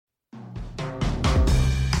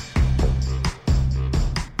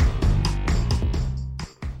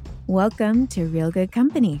Welcome to Real Good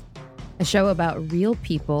Company, a show about real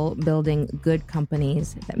people building good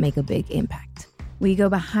companies that make a big impact. We go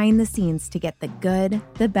behind the scenes to get the good,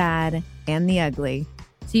 the bad, and the ugly,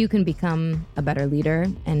 so you can become a better leader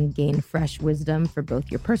and gain fresh wisdom for both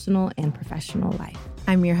your personal and professional life.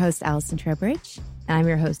 I'm your host, Allison Trowbridge. And I'm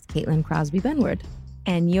your host, Caitlin Crosby Benward.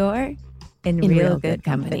 And you're in Real Good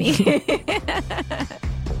Company.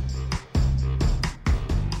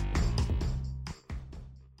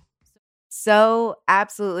 So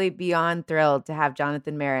absolutely beyond thrilled to have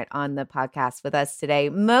Jonathan Merritt on the podcast with us today,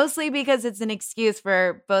 mostly because it's an excuse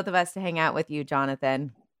for both of us to hang out with you,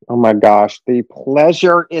 Jonathan. Oh my gosh, the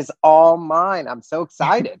pleasure is all mine. I'm so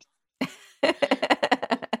excited.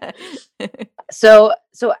 So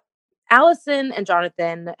Allison and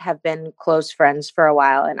Jonathan have been close friends for a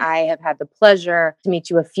while, and I have had the pleasure to meet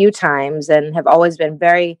you a few times and have always been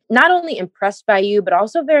very, not only impressed by you, but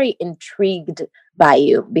also very intrigued by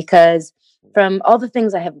you, because from all the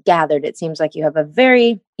things I have gathered, it seems like you have a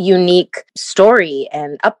very unique story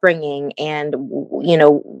and upbringing and, you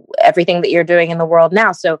know, everything that you're doing in the world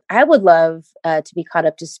now. So I would love to be caught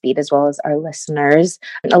up to speed, as well as our listeners,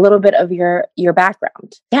 a little bit of your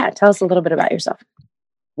background. Yeah, tell us a little bit about yourself.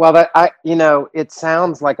 Well, it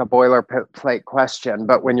sounds like a boilerplate question,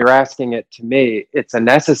 but when you're asking it to me, it's a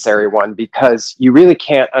necessary one, because you really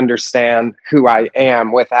can't understand who I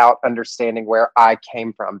am without understanding where I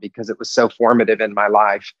came from, because it was so formative in my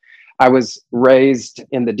life. I was raised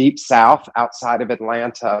in the Deep South outside of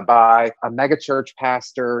Atlanta by a megachurch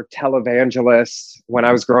pastor, televangelist. When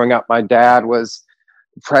I was growing up, my dad was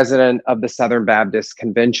president of the Southern Baptist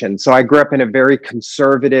Convention. So I grew up in a very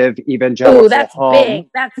conservative evangelical home. Big.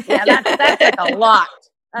 That's like a lot.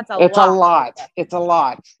 It's a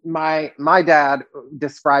lot. My dad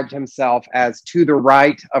described himself as to the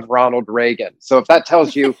right of Ronald Reagan. So if that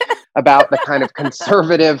tells you about the kind of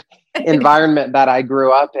conservative environment that I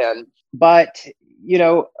grew up in. But, you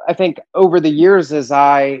know, I think over the years, as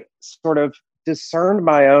I sort of discerned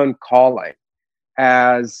my own calling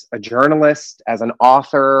as a journalist, as an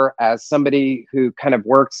author, as somebody who kind of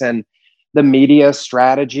works in the media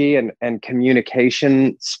strategy and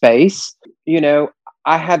communication space, you know,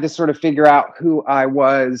 I had to sort of figure out who I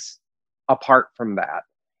was apart from that.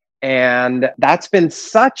 And that's been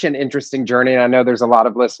such an interesting journey. And I know there's a lot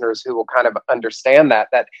of listeners who will kind of understand that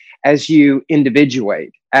as you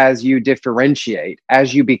individuate, as you differentiate,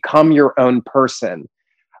 as you become your own person,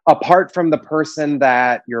 apart from the person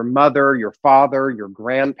that your mother, your father, your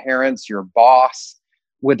grandparents, your boss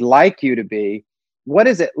would like you to be, what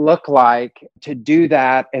does it look like to do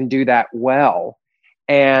that and do that well,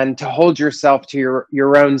 and to hold yourself to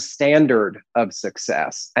your own standard of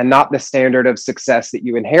success and not the standard of success that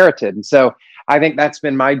you inherited? And so I think that's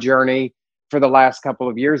been my journey for the last couple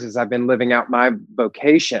of years, as I've been living out my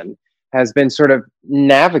vocation, has been sort of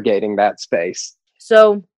navigating that space.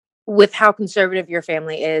 So with how conservative your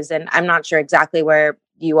family is, and I'm not sure exactly where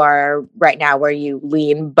you are right now, where you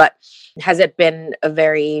lean, but has it been a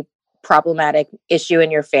very problematic issue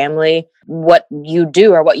in your family, what you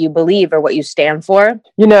do or what you believe or what you stand for?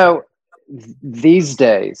 You know, these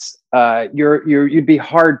days, you'd be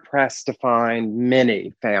hard pressed to find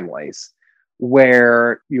many families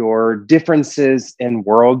where your differences in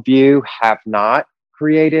worldview have not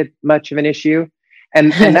created much of an issue.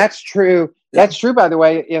 And that's true. That's true, by the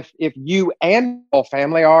way, if you and your whole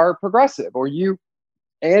family are progressive, or you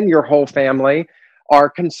and your whole family are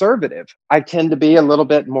conservative. I tend to be a little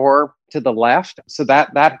bit more to the left. So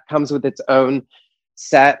that comes with its own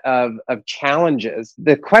set of challenges.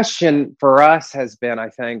 The question for us has been, I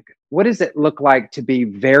think, what does it look like to be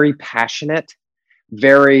very passionate,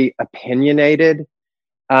 very opinionated,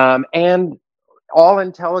 and all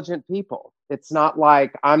intelligent people? It's not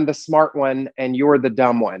like I'm the smart one and you're the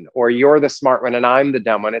dumb one, or you're the smart one and I'm the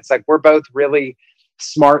dumb one. It's like we're both really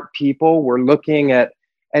smart people. We're looking at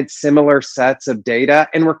similar sets of data,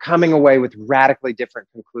 and we're coming away with radically different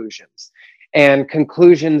conclusions, and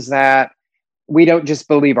conclusions that we don't just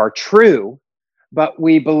believe are true, but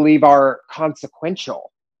we believe are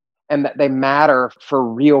consequential and that they matter for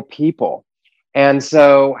real people. And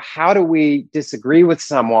so how do we disagree with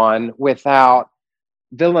someone without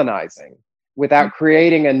villainizing, without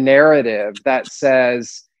creating a narrative that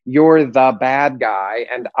says you're the bad guy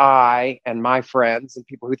and I and my friends and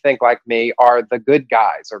people who think like me are the good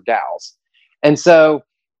guys or gals? And so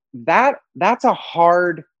that's a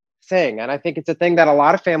hard thing. And I think it's a thing that a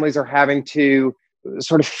lot of families are having to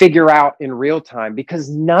sort of figure out in real time, because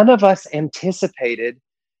none of us anticipated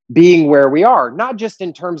being where we are, not just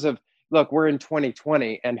in terms of, look, we're in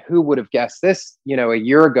 2020, and who would have guessed this, a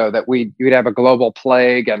year ago, that we'd have a global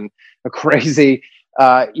plague and a crazy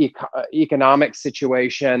economic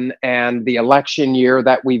situation and the election year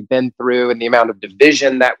that we've been through and the amount of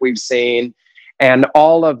division that we've seen and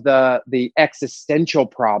all of the existential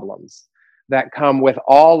problems that come with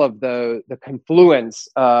all of the confluence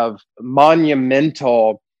of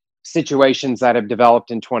monumental situations that have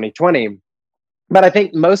developed in 2020. But I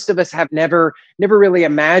think most of us have never really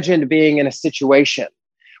imagined being in a situation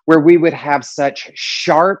where we would have such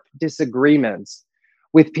sharp disagreements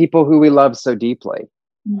with people who we love so deeply.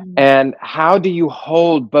 Mm-hmm. And how do you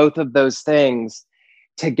hold both of those things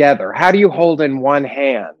together? How do you hold in one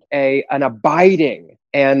hand an abiding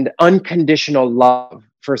and unconditional love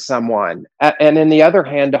for someone, and in the other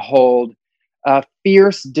hand to hold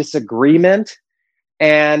fierce disagreement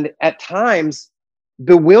and at times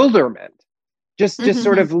bewilderment, just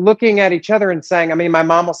sort of looking at each other and saying, I mean, my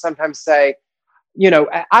mom will sometimes say,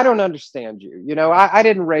 I don't understand you. I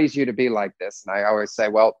didn't raise you to be like this. And I always say,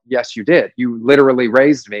 well, yes, you did. You literally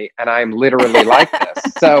raised me and I am literally like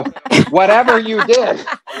this. So whatever you did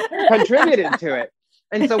contributed to it.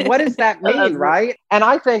 And so what does that mean, right? And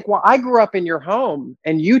I think, well, I grew up in your home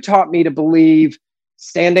and you taught me to believe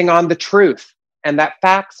standing on the truth and that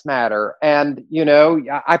facts matter. And,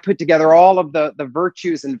 I put together all of the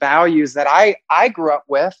virtues and values that I grew up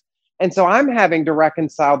with. And so I'm having to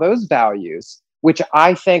reconcile those values, which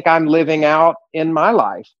I think I'm living out in my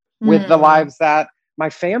life with the lives that my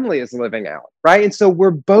family is living out, right? And so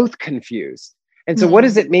we're both confused. And so what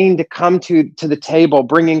does it mean to come to the table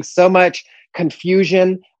bringing so much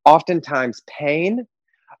confusion, oftentimes pain,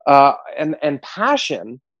 and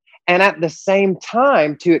passion, and at the same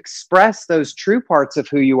time to express those true parts of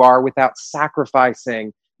who you are without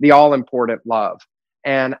sacrificing the all-important love?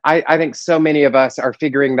 And I think so many of us are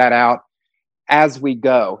figuring that out as we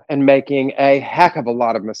go and making a heck of a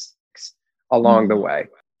lot of mistakes along the way.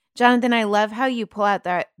 Jonathan, I love how you pull out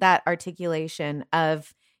that articulation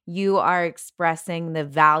of you are expressing the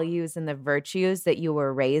values and the virtues that you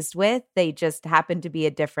were raised with. They just happen to be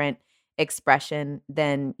a different expression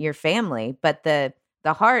than your family, but the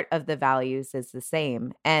heart of the values is the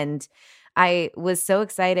same. And I was so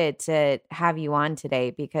excited to have you on today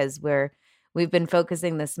because we've been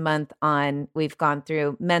focusing this month on, we've gone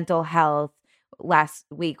through mental health, last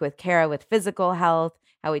week with Kara with physical health,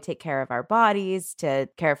 how we take care of our bodies to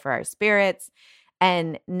care for our spirits.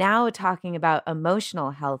 And now talking about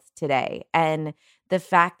emotional health today and the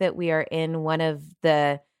fact that we are in one of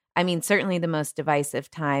certainly the most divisive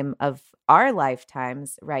time of our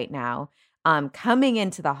lifetimes right now, coming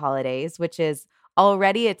into the holidays, which is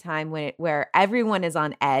already a time where everyone is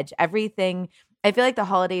on edge. Everything, I feel like the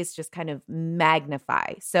holidays just kind of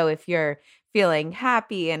magnify. So if you're feeling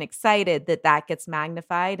happy and excited, that gets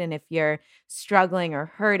magnified. And if you're struggling or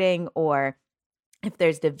hurting, or if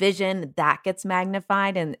there's division, that gets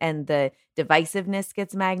magnified and the divisiveness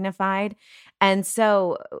gets magnified. And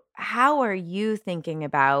so how are you thinking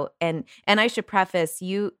about, and I should preface,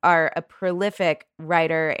 you are a prolific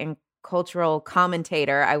writer and cultural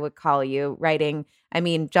commentator, I would call you, writing. I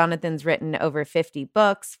mean, Jonathan's written over 50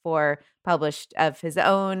 books published of his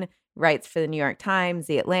own, writes for the New York Times,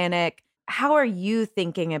 The Atlantic. How are you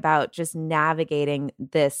thinking about just navigating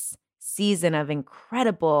this season of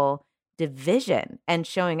incredible division and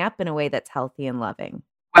showing up in a way that's healthy and loving?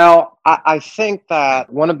 Well, I think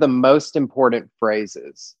that one of the most important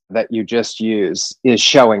phrases that you just use is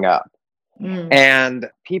showing up. And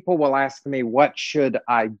people will ask me, what should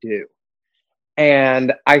I do?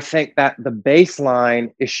 And I think that the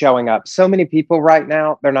baseline is showing up. So many people right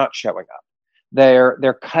now, they're not showing up.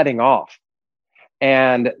 They're cutting off.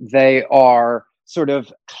 And they are sort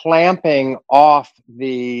of clamping off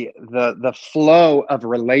the flow of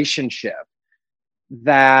relationship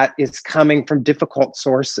that is coming from difficult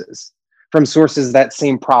sources, from sources that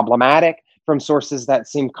seem problematic, from sources that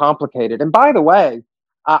seem complicated. And by the way,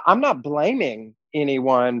 I'm not blaming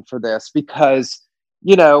anyone for this because,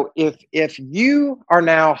 if you are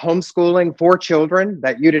now homeschooling 4 children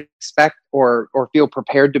that you'd expect or feel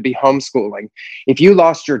prepared to be homeschooling, if you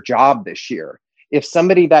lost your job this year, if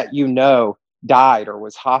somebody that died or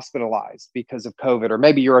was hospitalized because of COVID, or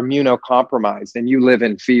maybe you're immunocompromised and you live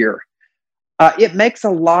in fear, it makes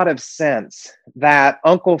a lot of sense that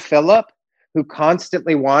Uncle Philip, who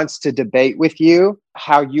constantly wants to debate with you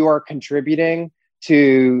how you are contributing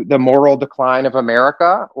to the moral decline of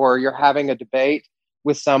America, or you're having a debate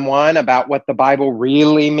with someone about what the Bible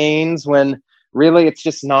really means when really it's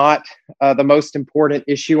just not the most important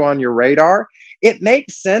issue on your radar. It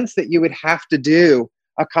makes sense that you would have to do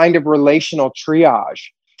a kind of relational triage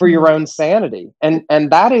for your own sanity. And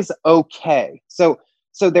that is okay. So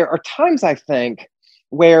there are times, I think,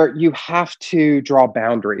 where you have to draw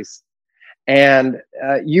boundaries And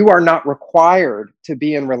you are not required to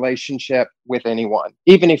be in relationship with anyone,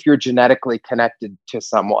 even if you're genetically connected to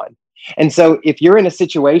someone. And so if you're in a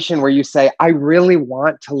situation where you say, I really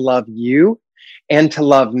want to love you and to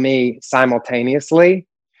love me simultaneously,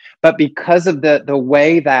 but because of the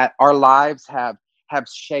way that our lives have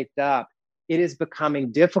shaped up, it is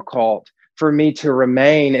becoming difficult for me to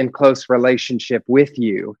remain in close relationship with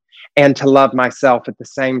you and to love myself at the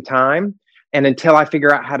same time. And until I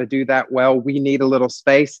figure out how to do that well, we need a little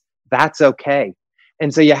space. That's okay.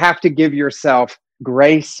 And so you have to give yourself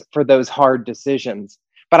grace for those hard decisions.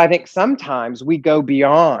 But I think sometimes we go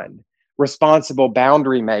beyond responsible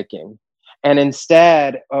boundary making. And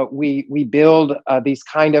instead, we build these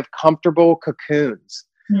kind of comfortable cocoons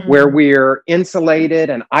where we're insulated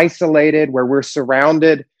and isolated, where we're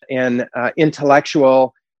surrounded in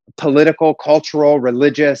intellectual, political, cultural,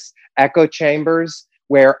 religious echo chambers,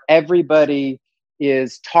 where everybody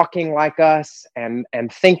is talking like us and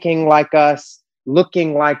thinking like us,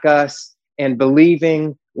 looking like us, and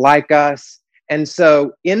believing like us. And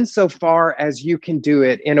so, insofar as you can do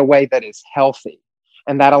it in a way that is healthy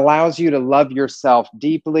and that allows you to love yourself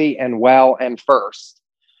deeply and well and first,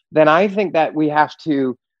 then I think that we have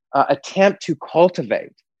to attempt to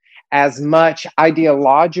cultivate as much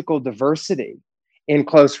ideological diversity in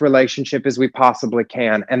close relationship as we possibly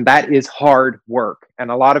can. And that is hard work. And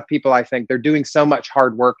a lot of people, I think, they're doing so much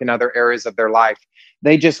hard work in other areas of their life.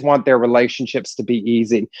 They just want their relationships to be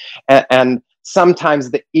easy. And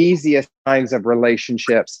sometimes the easiest kinds of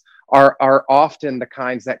relationships are often the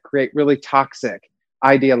kinds that create really toxic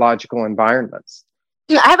ideological environments.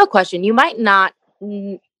 I have a question. You might not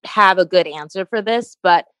have a good answer for this,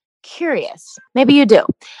 but curious. Maybe you do.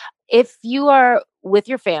 If you are with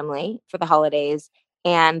your family for the holidays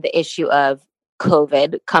and the issue of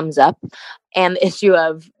COVID comes up and the issue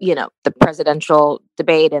of, the presidential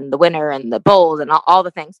debate and the winner and the polls and all the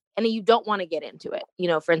things, and you don't want to get into it.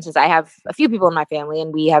 For instance, I have a few people in my family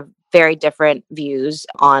and we have very different views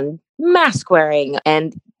on mask wearing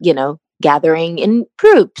and, gathering in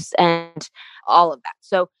groups and all of that.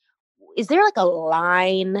 So is there like a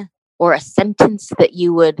line or a sentence that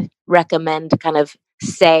you would recommend to kind of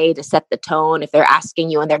say to set the tone if they're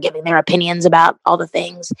asking you and they're giving their opinions about all the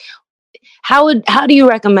things? How do you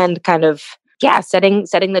recommend kind of setting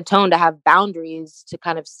the tone to have boundaries to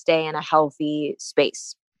kind of stay in a healthy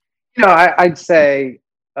space? I'd say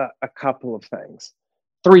a couple of things.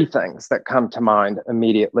 3 things that come to mind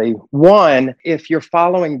immediately. One, if you're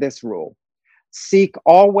following this rule, seek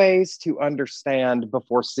always to understand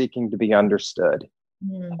before seeking to be understood.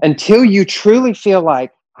 Until you truly feel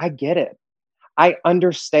like, I get it, I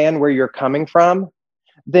understand where you're coming from,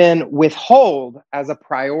 then withhold as a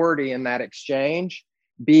priority in that exchange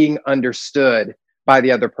being understood by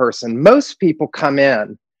the other person. Most people come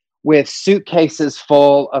in with suitcases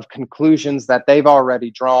full of conclusions that they've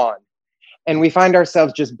already drawn. And we find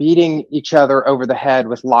ourselves just beating each other over the head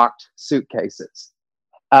with locked suitcases,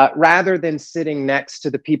 rather than sitting next to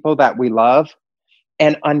the people that we love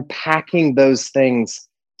and unpacking those things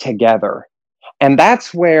together. And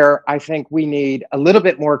that's where I think we need a little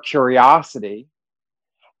bit more curiosity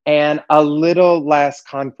and a little less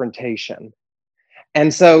confrontation.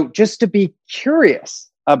 And so just to be curious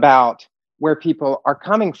about where people are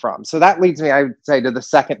coming from. So that leads me, I would say, to the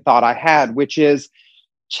second thought I had, which is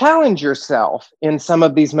challenge yourself in some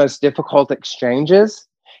of these most difficult exchanges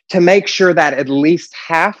to make sure that at least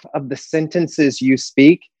half of the sentences you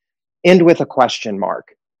speak end with a question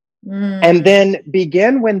mark. And then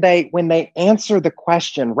begin when they answer the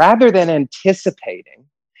question, rather than anticipating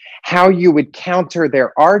how you would counter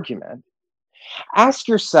their argument, ask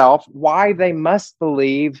yourself why they must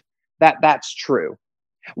believe that that's true.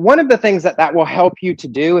 One of the things that will help you to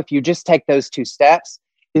do if you just take those 2 steps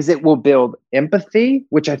is it will build empathy,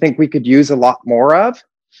 which I think we could use a lot more of,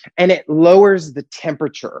 and it lowers the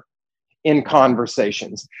temperature in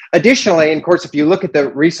conversations. Additionally, and of course, if you look at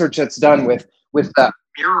the research that's done with the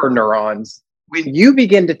mirror neurons, when you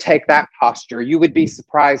begin to take that posture, you would be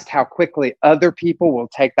surprised how quickly other people will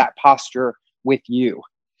take that posture with you.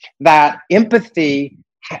 That empathy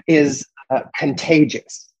is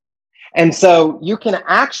contagious. And so you can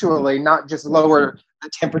actually not just lower the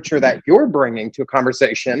temperature that you're bringing to a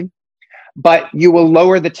conversation, but you will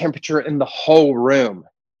lower the temperature in the whole room.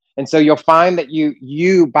 And so you'll find that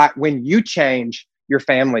when you change, your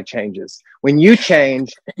family changes. When you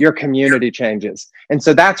change, your community changes. And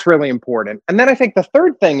so that's really important. And then I think the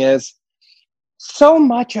third thing is, so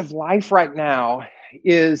much of life right now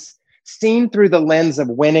is seen through the lens of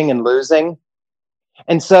winning and losing.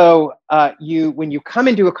 And so when you come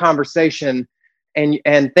into a conversation,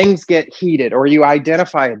 and things get heated, or you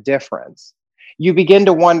identify a difference, you begin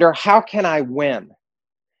to wonder, how can I win?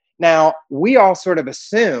 Now, we all sort of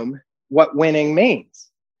assume what winning means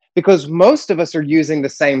because most of us are using the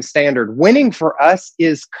same standard. Winning for us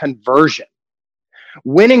is conversion.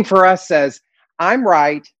 Winning for us says, I'm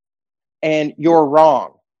right and you're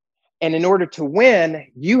wrong. And in order to win,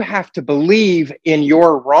 you have to believe in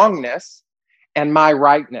your wrongness and my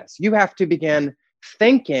rightness. You have to begin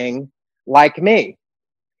thinking like me.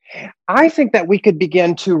 I think that we could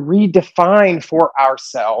begin to redefine for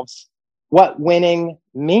ourselves what winning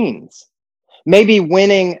means. Maybe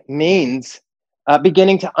winning means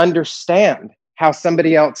beginning to understand how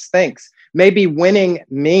somebody else thinks. Maybe winning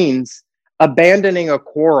means abandoning a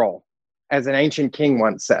quarrel, as an ancient king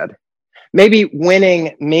once said. Maybe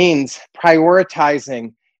winning means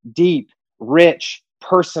prioritizing deep, rich,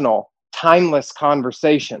 personal, timeless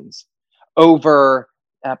conversations over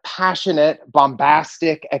passionate,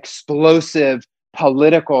 bombastic, explosive,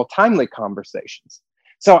 political, timely conversations.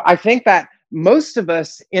 So I think that most of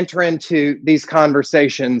us enter into these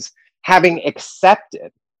conversations having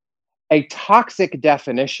accepted a toxic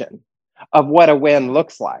definition of what a win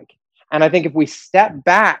looks like. And I think if we step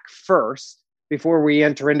back first before we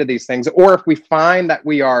enter into these things, or if we find that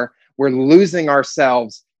we're losing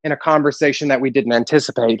ourselves in a conversation that we didn't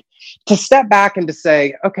anticipate, to step back and to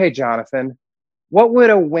say, okay, Jonathan, what would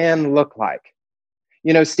a win look like?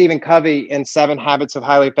 You know, Stephen Covey in 7 Habits of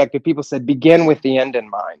Highly Effective People said, begin with the end in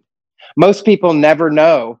mind. Most people never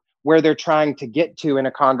know where they're trying to get to in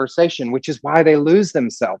a conversation, which is why they lose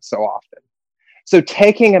themselves so often. So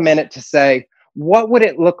taking a minute to say, what would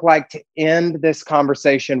it look like to end this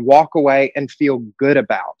conversation, walk away, and feel good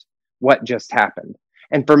about what just happened?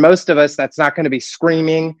 And for most of us, that's not going to be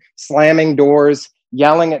screaming, slamming doors,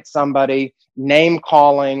 yelling at somebody, name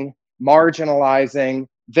calling, marginalizing,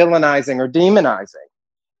 villainizing, or demonizing.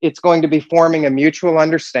 It's going to be forming a mutual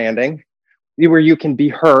understanding where you can be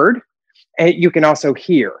heard and you can also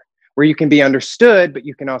hear, where you can be understood, but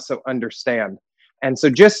you can also understand. And so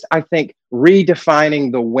just, I think,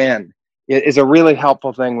 redefining the win is a really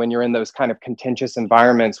helpful thing when you're in those kind of contentious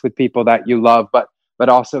environments with people that you love, but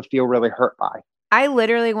also feel really hurt by. I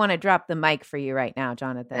literally want to drop the mic for you right now,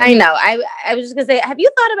 Jonathan. I know. I was just going to say, have you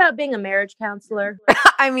thought about being a marriage counselor?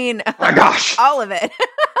 I mean, oh my gosh, all of it.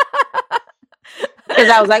 Because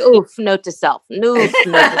I was like, oof, note to self. Oof, note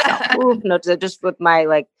to self. Oof, note to self. Just with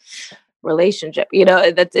my relationship,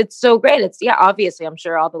 it's so great. It's, obviously, I'm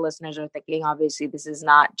sure all the listeners are thinking, obviously, this is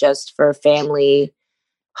not just for family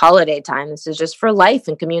holiday time. This is just for life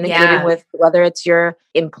and communicating with, whether it's your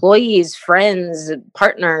employees, friends,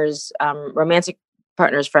 partners, romantic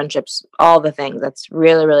partners, friendships, all the things. That's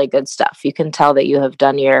really, really good stuff. You can tell that you have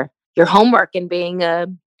done your homework in being a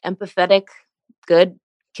empathetic, good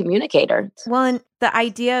communicator. Well, and the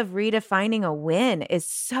idea of redefining a win is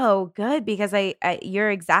so good because you're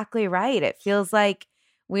exactly right. It feels like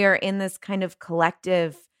we are in this kind of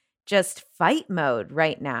collective just fight mode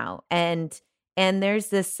right now. And there's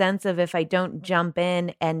this sense of, if I don't jump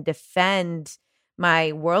in and defend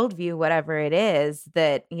my worldview, whatever it is,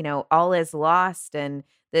 that, all is lost and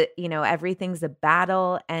that, everything's a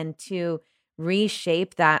battle. And to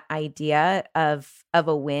reshape that idea of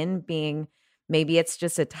a win being, maybe it's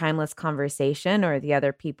just a timeless conversation or the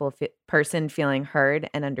other person feeling heard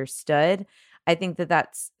and understood. I think that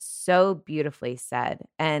that's so beautifully said.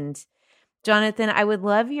 And Jonathan, I would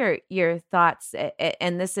love your thoughts,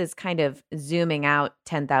 and this is kind of zooming out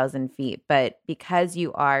 10,000 feet, but because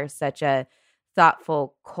you are such a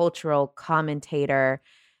thoughtful cultural commentator,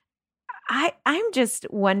 I'm just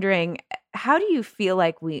wondering, how do you feel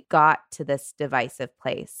like we got to this divisive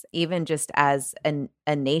place, even just as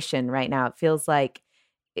a nation right now? It feels like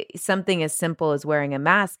something as simple as wearing a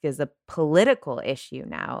mask is a political issue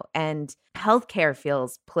now, and healthcare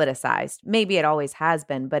feels politicized. Maybe it always has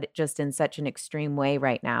been, but just in such an extreme way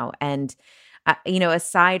right now. And,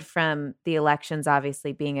 aside from the elections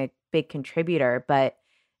obviously being a big contributor, but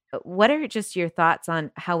what are just your thoughts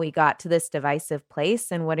on how we got to this divisive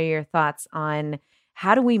place? And what are your thoughts on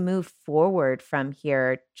how do we move forward from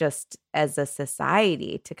here just as a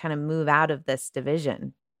society to kind of move out of this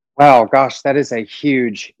division? Well, gosh, that is a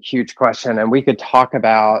huge, huge question. And we could talk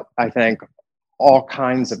about, I think, all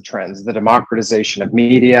kinds of trends, the democratization of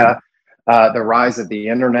media, the rise of the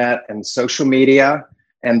internet and social media,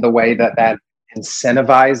 and the way that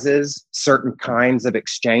incentivizes certain kinds of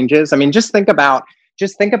exchanges. I mean, just think about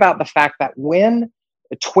the fact that when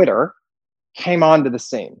Twitter came onto the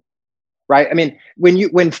scene, right? I mean,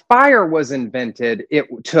 when fire was invented, it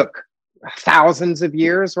took thousands of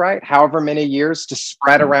years, right? However many years to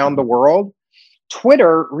spread around the world.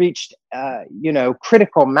 Twitter reached,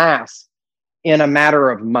 critical mass in a matter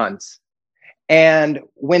of months. And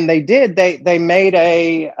when they did, they made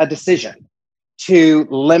a decision to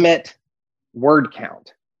limit word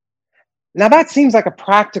count. Now that seems like a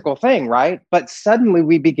practical thing, right? But suddenly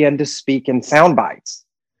we begin to speak in sound bites,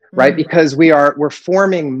 right? Because we're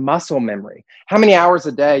forming muscle memory. How many hours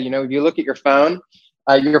a day, if you look at your phone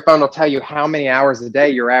will tell you how many hours a day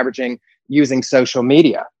you're averaging using social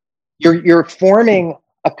media. You're forming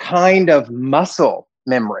a kind of muscle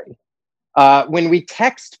memory. When we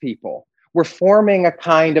text people, we're forming a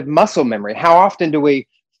kind of muscle memory. How often do we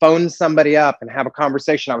phone somebody up and have a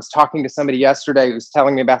conversation? I was talking to somebody yesterday who was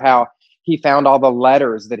telling me about how he found all the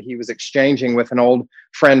letters that he was exchanging with an old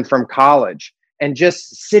friend from college, and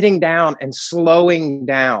just sitting down and slowing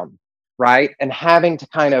down, right? And having to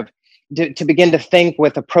kind of to begin to think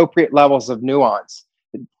with appropriate levels of nuance.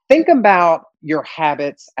 Think about your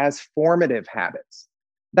habits as formative habits.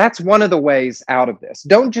 That's one of the ways out of this.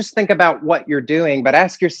 Don't just think about what you're doing, but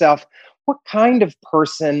ask yourself, what kind of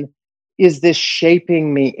person is this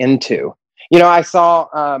shaping me into? I saw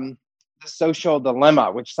The Social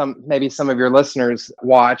Dilemma, which maybe some of your listeners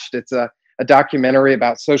watched. It's a documentary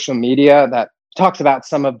about social media that talks about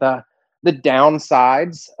some of the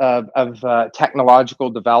downsides of technological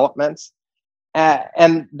developments.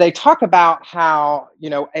 And they talk about how,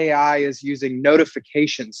 AI is using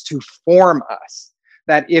notifications to form us.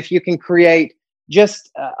 That if you can create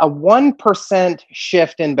just a 1%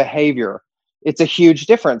 shift in behavior, it's a huge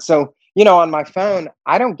difference. So, on my phone,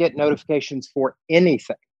 I don't get notifications for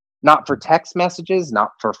anything. Not for text messages,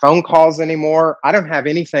 not for phone calls anymore. I don't have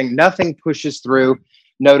anything. Nothing pushes through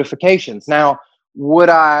notifications. Now, would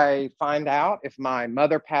I find out if my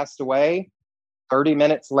mother passed away 30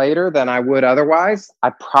 minutes later than I would otherwise?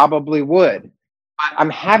 I probably would. I'm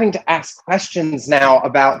having to ask questions now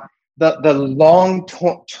about the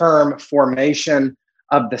long-term formation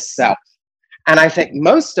of the self. And I think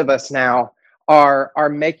most of us now are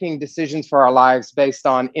making decisions for our lives based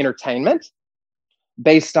on entertainment,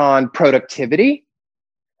 based on productivity,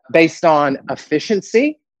 based on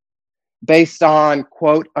efficiency, based on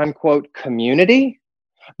quote unquote community.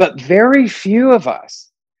 But very few of us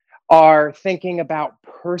are thinking about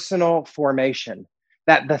personal formation,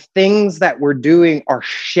 that the things that we're doing are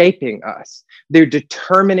shaping us. They're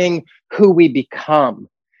determining who we become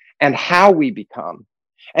and how we become.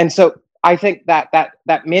 And so I think that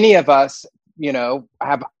many of us,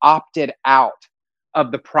 have opted out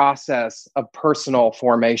of the process of personal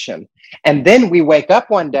formation. And then we wake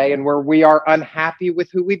up one day and we are unhappy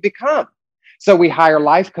with who we've become. So we hire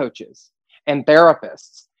life coaches and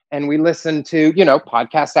therapists, and we listen to,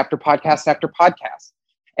 podcast after podcast after podcast.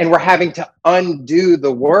 And we're having to undo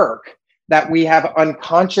the work that we have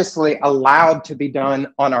unconsciously allowed to be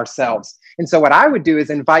done on ourselves. And so what I would do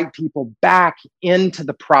is invite people back into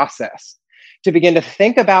the process to begin to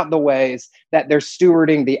think about the ways that they're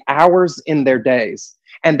stewarding the hours in their days,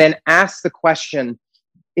 and then ask the question,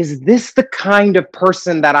 is this the kind of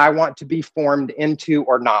person that I want to be formed into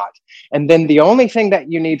or not? And then the only thing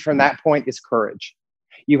that you need from that point is courage.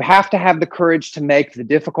 You have to have the courage to make the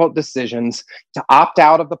difficult decisions, to opt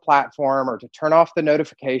out of the platform or to turn off the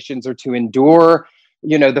notifications or to endure,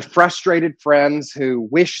 the frustrated friends who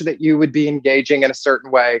wish that you would be engaging in a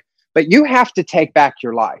certain way. But you have to take back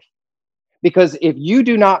your life. Because if you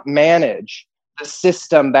do not manage the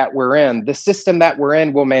system that we're in, the system that we're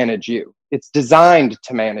in will manage you. It's designed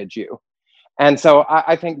to manage you. And so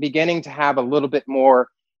I think beginning to have a little bit more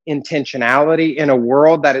intentionality in a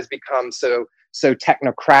world that has become so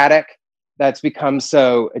technocratic, that's become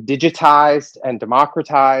so digitized and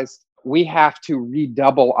democratized, we have to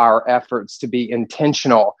redouble our efforts to be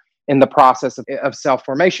intentional in the process of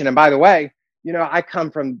self-formation. And by the way, I come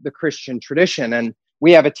from the Christian tradition, and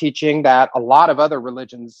we have a teaching that a lot of other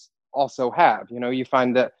religions also have. You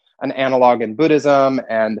find an analog in Buddhism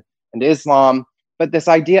and Islam, but this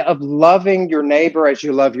idea of loving your neighbor as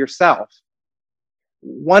you love yourself.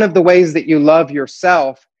 One of the ways that you love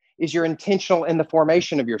yourself is you're intentional in the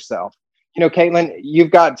formation of yourself. Caitlin, you've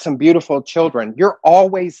got some beautiful children. You're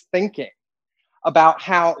always thinking about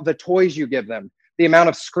how the toys you give them, the amount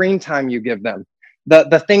of screen time you give them,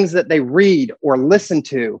 the things that they read or listen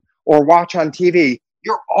to or watch on TV.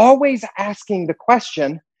 You're always asking the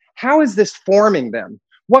question, how is this forming them?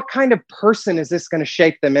 What kind of person is this going to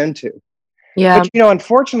shape them into? Yeah. But,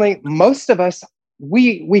 unfortunately, most of us,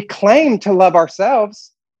 we claim to love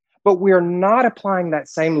ourselves, but we're not applying that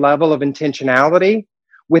same level of intentionality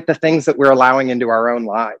with the things that we're allowing into our own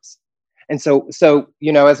lives. And so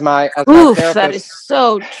as my therapist, that is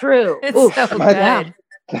so true. It's so good.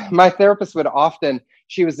 My therapist would often,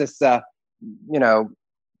 she was this you know,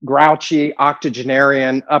 grouchy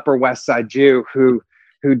octogenarian Upper West Side Jew who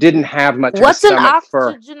didn't have much What's of a an stomach for.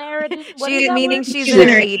 octogenarian? What She is that meaning word? she's in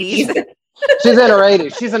her 80s. She's in her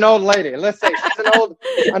 80s. She's an old lady. Let's say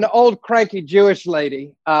she's an old cranky Jewish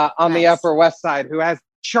lady on the Nice. Upper West Side who has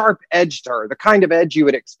sharp edge to her, the kind of edge you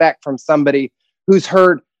would expect from somebody who's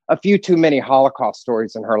heard a few too many Holocaust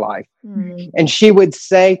stories in her life. And she would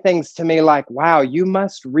say things to me like, wow, you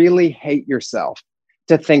must really hate yourself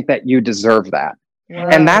to think that you deserve that. Wow.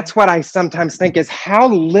 And that's what I sometimes think is how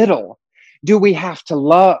little do we have to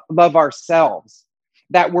love ourselves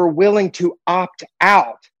that we're willing to opt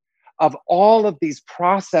out of all of these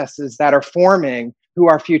processes that are forming who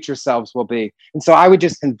our future selves will be. And so I would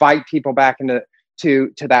just invite people back into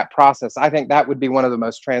that process. I think that would be one of the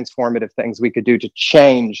most transformative things we could do to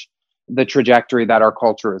change the trajectory that our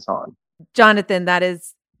culture is on. Jonathan, that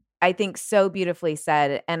is, I think, so beautifully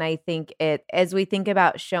said. And I think as we think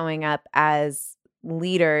about showing up as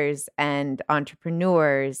leaders and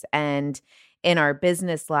entrepreneurs and in our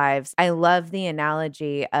business lives, I love the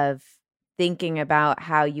analogy of thinking about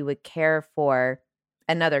how you would care for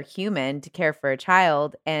another human to care for a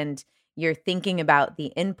child, and you're thinking about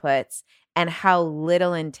the inputs and how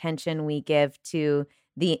little intention we give to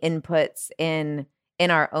the inputs in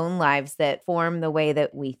our own lives that form the way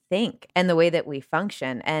that we think and the way that we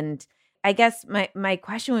function. And I guess my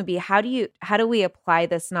question would be, how do we apply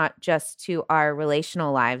this not just to our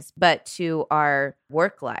relational lives, but to our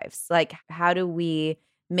work lives? Like, how do we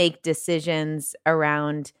make decisions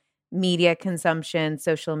around media consumption,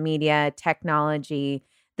 social media, technology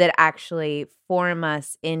that actually form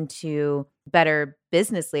us into better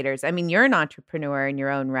business leaders? I mean, you're an entrepreneur in your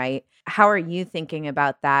own right. How are you thinking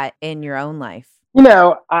about that in your own life? You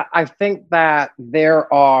know, I think that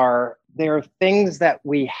there are things that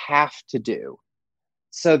we have to do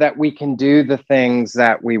so that we can do the things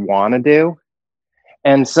that we want to do.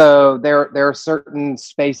 And so there are certain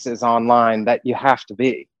spaces online that you have to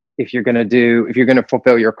be if you're going to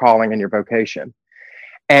fulfill your calling and your vocation.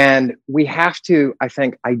 And we have to, I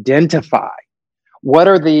think, identify what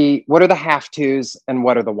are the have tos and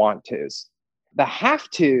what are the want tos. The have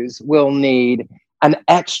tos will need an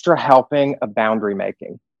extra helping of boundary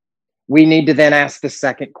making. We need to then ask the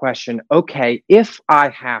second question, okay, if I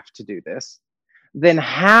have to do this, then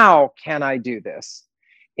how can I do this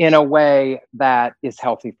in a way that is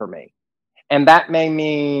healthy for me? And that may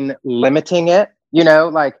mean limiting it. You know,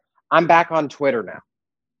 like I'm back on Twitter now,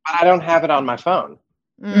 but I don't have it on my phone.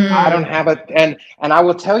 I don't have it. And I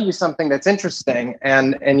will tell you something that's interesting.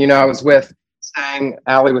 And you know, I was staying,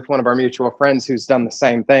 Allie, with one of our mutual friends who's done the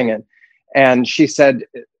same thing. And she said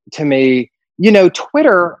to me, you know,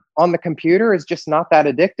 Twitter on the computer is just not that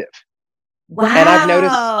addictive. Wow. And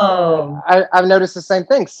I've noticed the same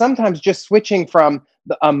thing. Sometimes just switching from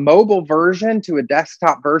a mobile version to a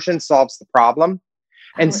desktop version solves the problem.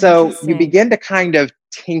 And so you begin to kind of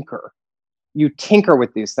tinker. You tinker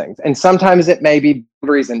with these things. And sometimes it may be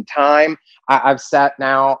boundaries in time. I've set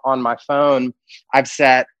now on my phone, I've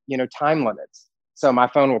set, you know, time limits. So my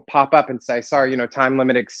phone will pop up and say, sorry, you know, time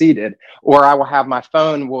limit exceeded. Or I will have my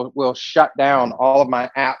phone will shut down. All of my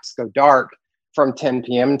apps go dark from 10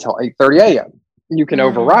 p.m. until 8:30 a.m. You can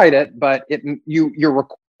override it, but you're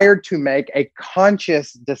required to make a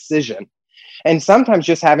conscious decision. And sometimes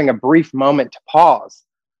just having a brief moment to pause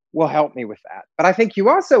will help me with that. But I think you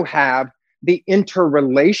also have the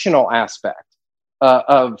interrelational aspect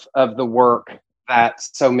of the work that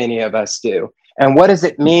so many of us do. And what does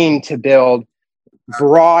it mean to build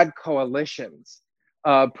broad coalitions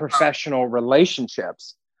of professional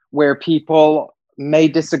relationships where people may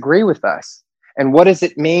disagree with us? And what does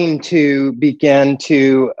it mean to begin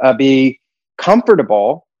to be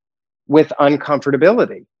comfortable with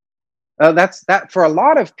uncomfortability? That's for a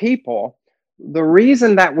lot of people, the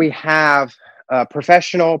reason that we have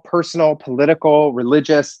professional, personal, political,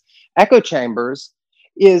 religious echo chambers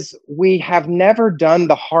is we have never done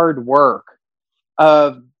the hard work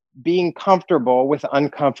of being comfortable with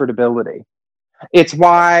uncomfortability. It's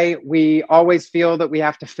why we always feel that we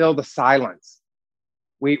have to fill the silence.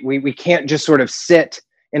 We can't just sort of sit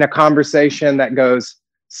in a conversation that goes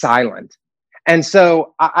silent. And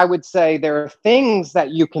so I would say there are things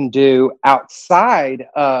that you can do outside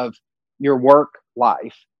of your work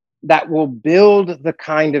life that will build the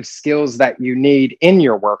kind of skills that you need in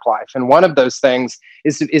your work life. And one of those things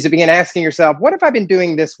is to begin asking yourself, what have I been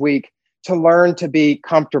doing this week to learn to be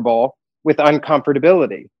comfortable with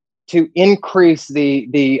uncomfortability, to increase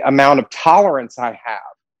the amount of tolerance I have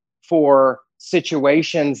for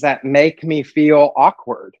situations that make me feel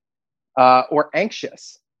awkward or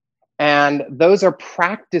anxious? And those are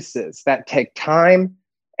practices that take time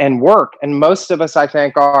and work. And most of us, I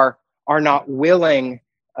think, are not willing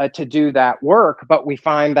to do that work, but we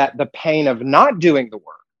find that the pain of not doing the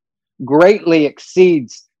work greatly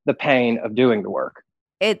exceeds the pain of doing the work.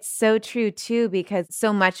 It's so true too, because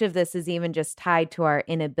so much of this is even just tied to our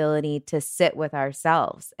inability to sit with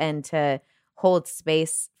ourselves and to hold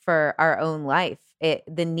space for our own life.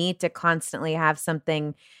 The need to constantly have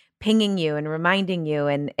something pinging you and reminding you,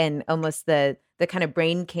 and almost the kind of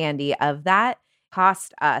brain candy of that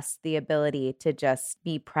cost us the ability to just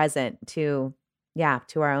be present to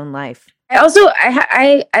our own life.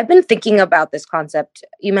 I've been thinking about this concept.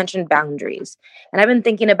 You mentioned boundaries, and I've been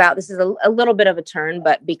thinking about, this is a little bit of a turn,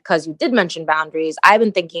 but because you did mention boundaries, I've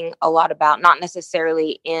been thinking a lot about, not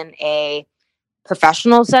necessarily in a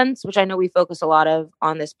professional sense, which I know we focus a lot of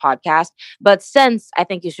on this podcast, but since I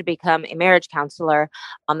think you should become a marriage counselor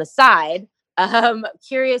on the side,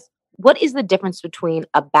 curious, what is the difference between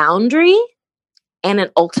a boundary and an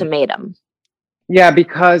ultimatum? Yeah,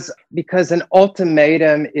 because an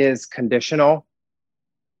ultimatum is conditional,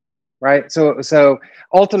 right? So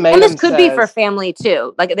ultimatum, and this could be for family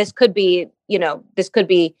too. Like this could be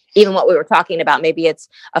even what we were talking about. Maybe it's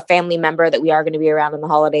a family member that we are going to be around in the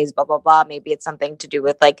holidays, blah, blah, blah. Maybe it's something to do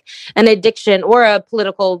with like an addiction or a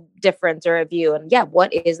political difference or a view. And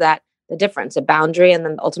what is that? The difference, a boundary and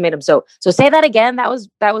then the ultimatum. So say that again. That was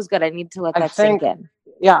good. I need to let that sink in.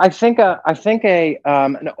 Yeah, I think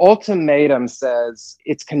an ultimatum says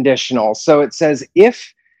it's conditional. So it says,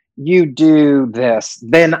 if you do this,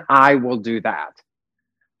 then I will do that.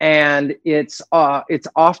 And it's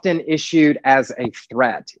often issued as a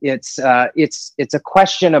threat. It's a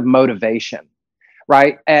question of motivation,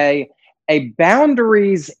 right? A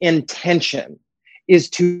boundary's intention is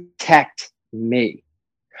to protect me.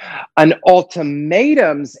 An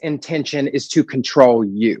ultimatum's intention is to control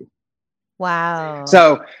you. Wow.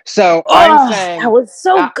 So I'm saying that was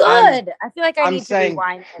so good. I feel like I need to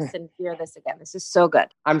rewind this and hear this again. This is so good.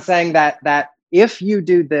 I'm saying that if you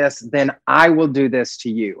do this, then I will do this to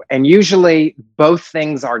you. And usually both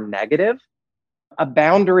things are negative. A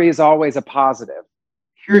boundary is always a positive.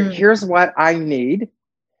 Here's what I need,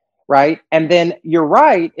 right? And then you're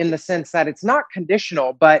right in the sense that it's not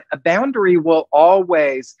conditional, but a boundary will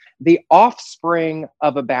always, the offspring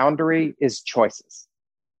of a boundary is choices.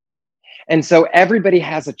 And so everybody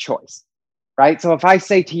has a choice, right? So if I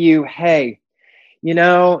say to you, hey,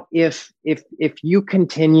 if you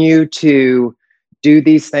continue to do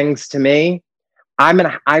these things to me,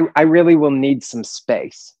 I really will need some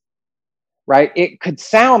space, right? It could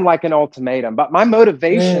sound like an ultimatum, but my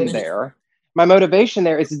motivation there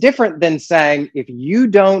is different than saying, if you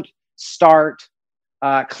don't start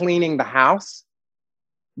cleaning the house,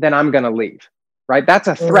 then I'm going to leave, right? That's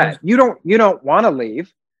a threat. You don't want to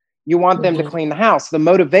leave. You want them to clean the house. The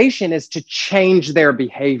motivation is to change their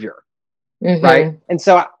behavior, right? And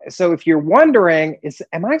so if you're wondering,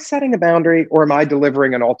 am I setting a boundary or am I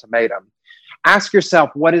delivering an ultimatum? Ask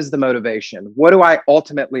yourself, what is the motivation? What do I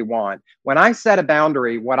ultimately want? When I set a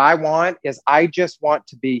boundary, what I want is I just want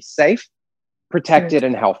to be safe, protected,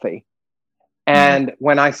 and healthy. And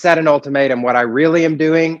when I set an ultimatum, what I really am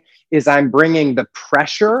doing is I'm bringing the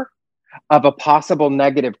pressure of a possible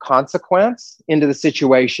negative consequence into the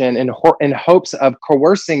situation in hopes of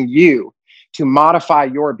coercing you to modify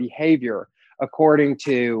your behavior according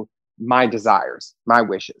to my desires, my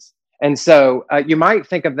wishes. And so you might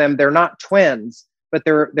think of them, they're not twins, but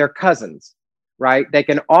they're cousins, right? They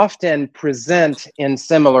can often present in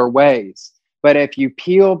similar ways. But if you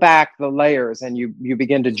peel back the layers and you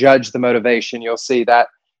begin to judge the motivation, you'll see that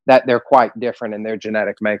they're quite different in their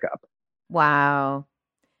genetic makeup. Wow.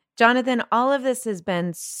 Jonathan, all of this has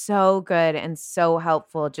been so good and so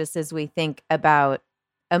helpful just as we think about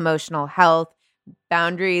emotional health,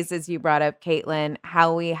 boundaries, as you brought up, Caitlin,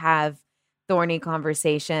 how we have thorny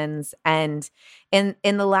conversations. And in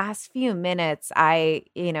the last few minutes, I'm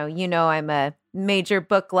a major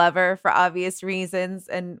book lover for obvious reasons.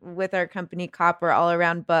 And with our company COP, we're all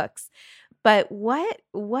around books. But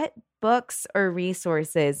what books or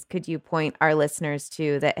resources could you point our listeners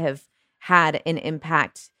to that have had an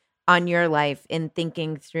impact on your life in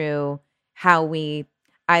thinking through how we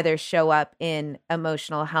either show up in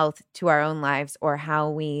emotional health to our own lives, or how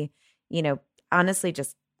we, honestly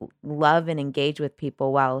just love and engage with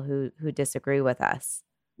people who disagree with us?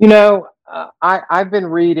 I've been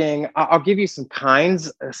reading, I'll give you some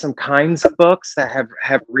kinds of books that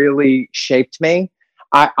have really shaped me.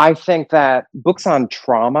 I think that books on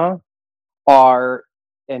trauma are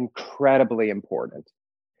incredibly important,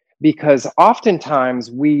 because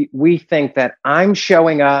oftentimes we think that I'm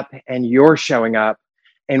showing up and you're showing up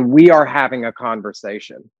and we are having a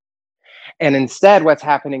conversation. And instead, what's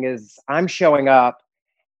happening is I'm showing up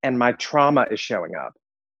and my trauma is showing up,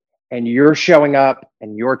 and you're showing up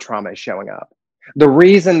and your trauma is showing up. The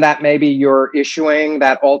reason that maybe you're issuing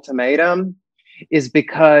that ultimatum is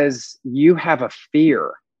because you have a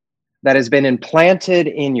fear that has been implanted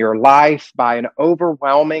in your life by an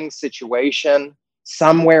overwhelming situation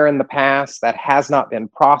somewhere in the past that has not been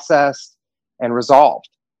processed and resolved,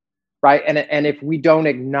 right? And if we don't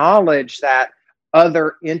acknowledge that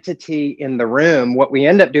other entity in the room, what we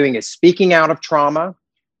end up doing is speaking out of trauma,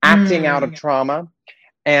 acting out of trauma,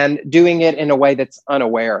 and doing it in a way that's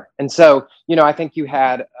unaware. And so, I think you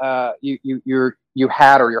had you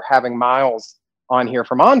had or you're having Miles on here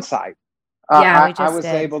from Onsite. I was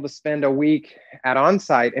able to spend a week at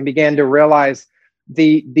Onsite and began to realize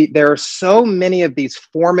there are so many of these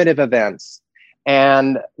formative events,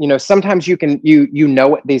 and sometimes you know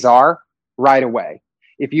what these are right away.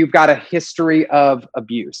 If you've got a history of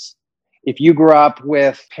abuse, if you grew up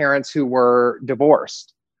with parents who were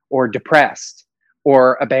divorced or depressed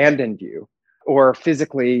or abandoned you or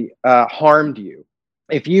physically harmed you,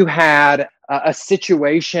 if you had a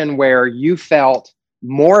situation where you felt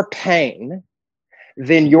more pain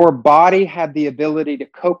than your body had the ability to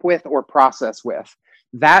cope with or process with,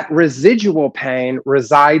 that residual pain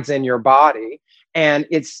resides in your body and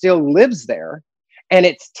it still lives there, and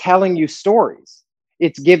it's telling you stories.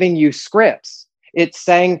 It's giving you scripts. It's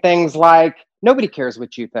saying things like, nobody cares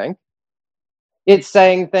what you think. It's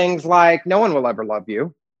saying things like, no one will ever love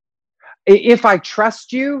you. If I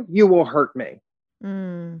trust you, you will hurt me.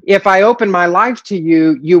 If I open my life to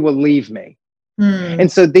you, you will leave me.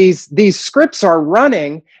 And so these scripts are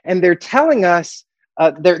running, and they're telling us,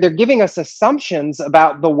 they're giving us assumptions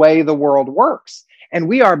about the way the world works. And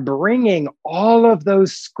we are bringing all of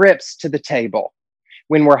those scripts to the table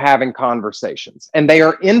when we're having conversations. And they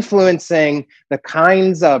are influencing the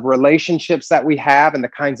kinds of relationships that we have and the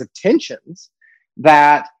kinds of tensions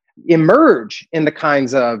that emerge in the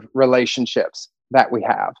kinds of relationships that we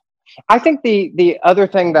have. I think the other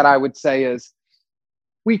thing that I would say is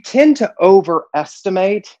we tend to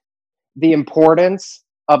overestimate the importance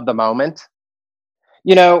of the moment.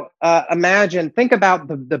 Think about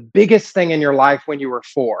the biggest thing in your life when you were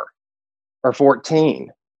 4 or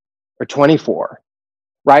 14 or 24,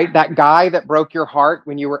 right? That guy that broke your heart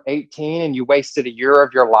when you were 18 and you wasted a year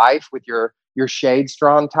of your life with your shades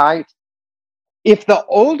drawn tight. If the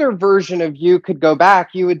older version of you could go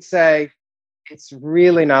back, you would say, it's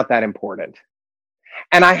really not that important.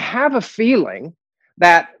 And I have a feeling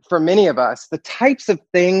that for many of us, the types of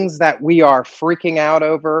things that we are freaking out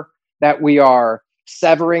over, that we are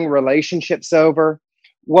severing relationships over,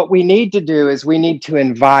 what we need to do is we need to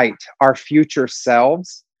invite our future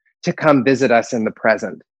selves to come visit us in the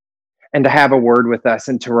present and to have a word with us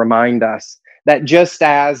and to remind us that just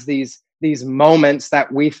as these moments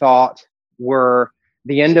that we thought were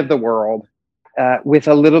the end of the world, with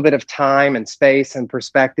a little bit of time and space and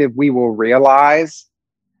perspective, we will realize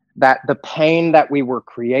that the pain that we were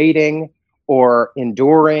creating or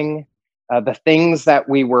enduring, the things that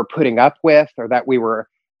we were putting up with or that we were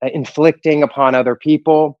inflicting upon other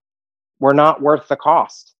people were not worth the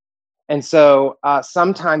cost. And so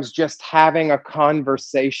sometimes just having a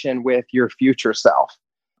conversation with your future self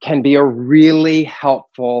can be a really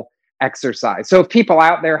helpful exercise. So if people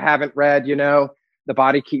out there haven't read, The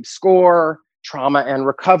Body Keeps Score, Trauma and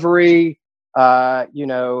Recovery,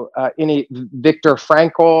 any Viktor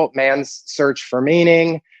Frankl, Man's Search for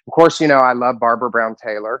Meaning. Of course, I love Barbara Brown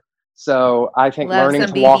Taylor. So I think learning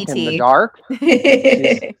to walk in the dark.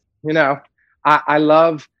 I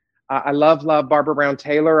love Barbara Brown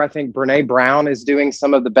Taylor. I think Brene Brown is doing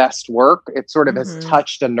some of the best work. It sort of has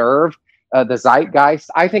touched a nerve, the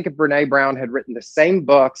zeitgeist. I think if Brene Brown had written the same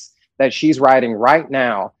books that she's writing right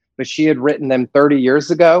now, but she had written them 30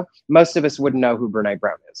 years ago, most of us wouldn't know who Brene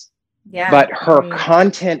Brown is. Yeah. But her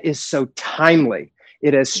content is so timely.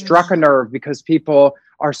 It has struck a nerve because people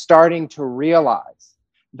are starting to realize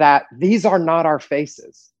that these are not our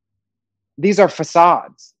faces. These are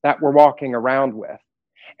facades that we're walking around with.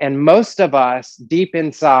 And most of us deep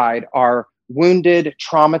inside are wounded,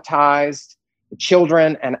 traumatized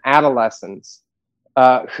children and adolescents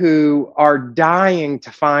who are dying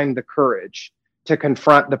to find the courage to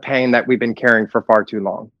confront the pain that we've been carrying for far too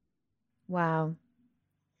long. Wow.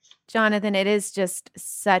 Jonathan, it is just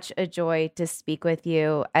such a joy to speak with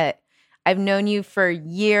you. I've known you for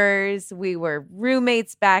years. We were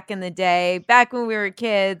roommates back in the day, back when we were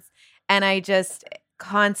kids. And I just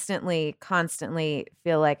constantly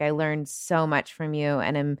feel like I learned so much from you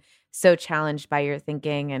and am so challenged by your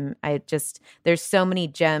thinking. And there's so many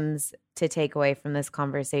gems to take away from this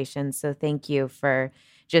conversation. So thank you for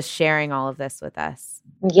just sharing all of this with us.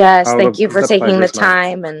 Yes, thank you for taking the pleasure's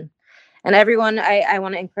mine. time. And everyone, I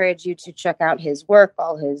want to encourage you to check out his work,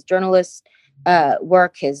 all his journalist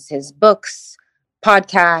work, his books,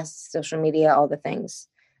 podcasts, social media, all the things.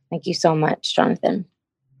 Thank you so much, Jonathan.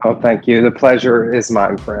 Oh, thank you. The pleasure is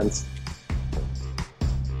mine, friends.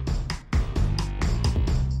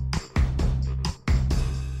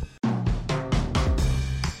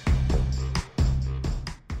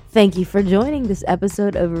 Thank you for joining this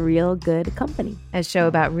episode of Real Good Company, A show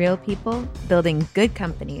about real people building good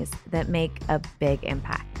companies that make a big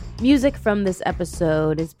impact. Music from this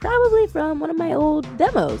episode is probably from one of my old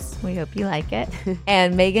demos. We hope you like it.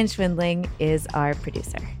 And Megan Schwindling is our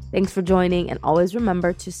producer. Thanks for joining, and always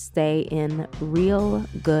remember to stay in real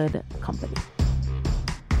good company.